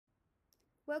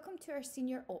Welcome to our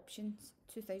Senior Options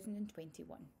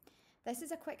 2021. This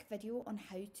is a quick video on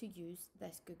how to use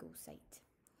this Google site.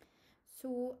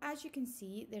 So as you can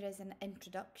see, there is an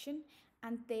introduction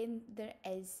and then there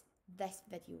is this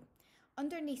video.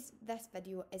 Underneath this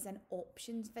video is an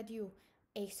options video,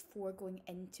 S4 going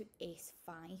into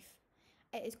S5.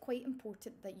 It is quite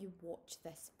important that you watch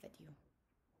this video.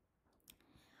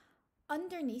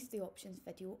 Underneath the options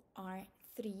video are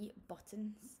 3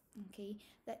 buttons, okay,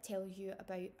 that tell you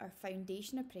about our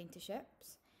foundation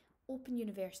apprenticeships, Open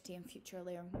University and Future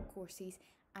Learning courses,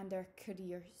 and our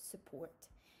career support.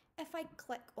 If I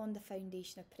click on the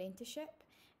foundation apprenticeship,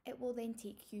 it will then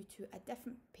take you to a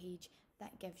different page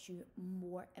that gives you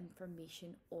more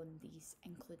information on these,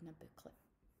 including a booklet.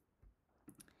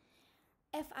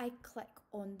 If I click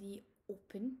on the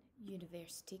Open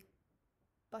University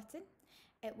button,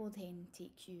 it will then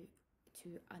take you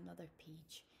to another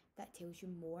page that tells you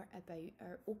more about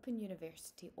our Open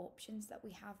University options that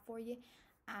we have for you,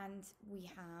 and we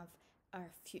have our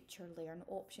Future Learn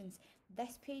options.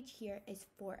 This page here is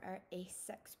for our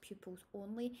S6 pupils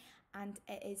only, and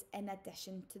it is in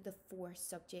addition to the 4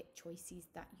 subject choices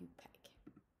that you pick.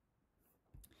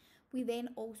 We then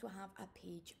also have a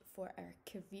page for our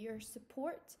career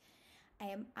support,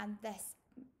 and this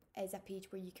is a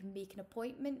page where you can make an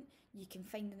appointment, you can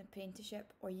find an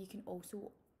apprenticeship, or you can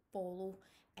also follow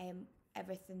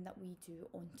everything that we do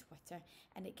on Twitter,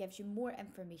 and it gives you more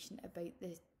information about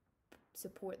the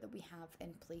support that we have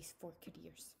in place for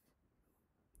careers.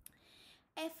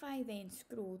 If I then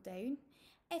scroll down,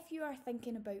 if you are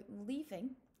thinking about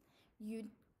leaving, you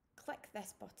click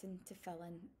this button to fill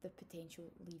in the potential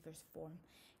leavers form.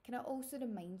 Can I also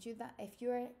remind you that if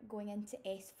you're going into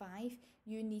S5,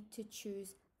 you need to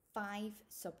choose 5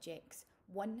 subjects,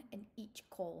 1 in each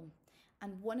column,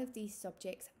 and one of these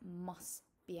subjects must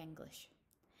be English.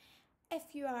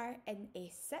 If you are in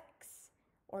S6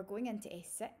 or going into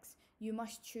S6, you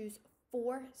must choose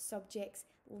 4 subjects,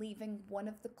 leaving one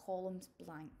of the columns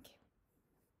blank.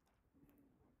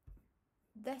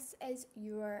 This is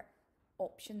your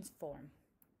options form.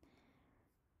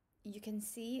 You can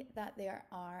see that there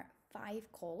are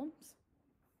 5 columns,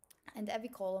 and every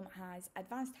column has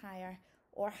advanced higher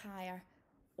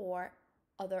or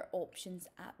other options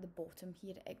at the bottom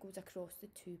here. It goes across the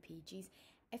 2 pages.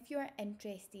 If you are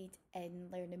interested in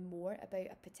learning more about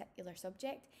a particular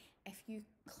subject, if you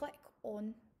click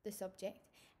on the subject,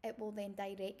 it will then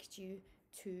direct you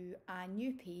to a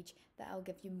new page that will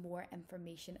give you more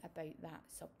information about that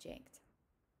subject.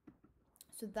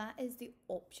 So that is the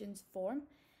options form.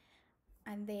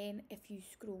 And then if you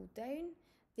scroll down,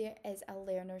 there is a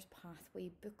learner's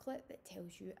pathway booklet that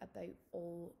tells you about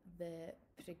all the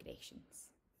progressions.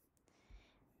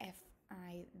 If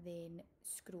I then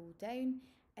scroll down,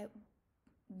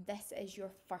 this is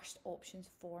your first options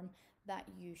form that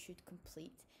you should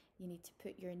complete. You need to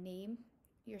put your name,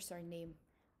 your surname,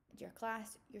 your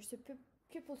class, your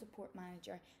pupil support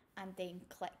manager, and then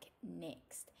click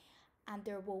next. And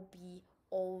there will be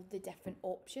all the different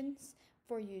options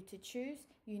for you to choose.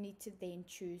 You need to then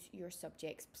choose your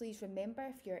subjects. Please remember,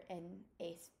 if you're in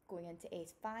going into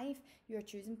S5, you're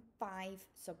choosing 5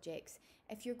 subjects.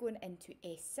 If you're going into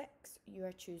S6, you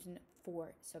are choosing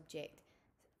 4 subjects.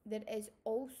 There is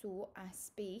also a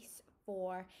space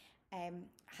for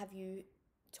have you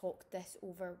talked this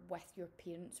over with your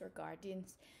parents or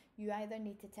guardians. You either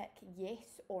need to tick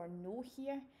yes or no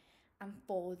here and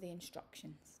follow the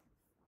instructions.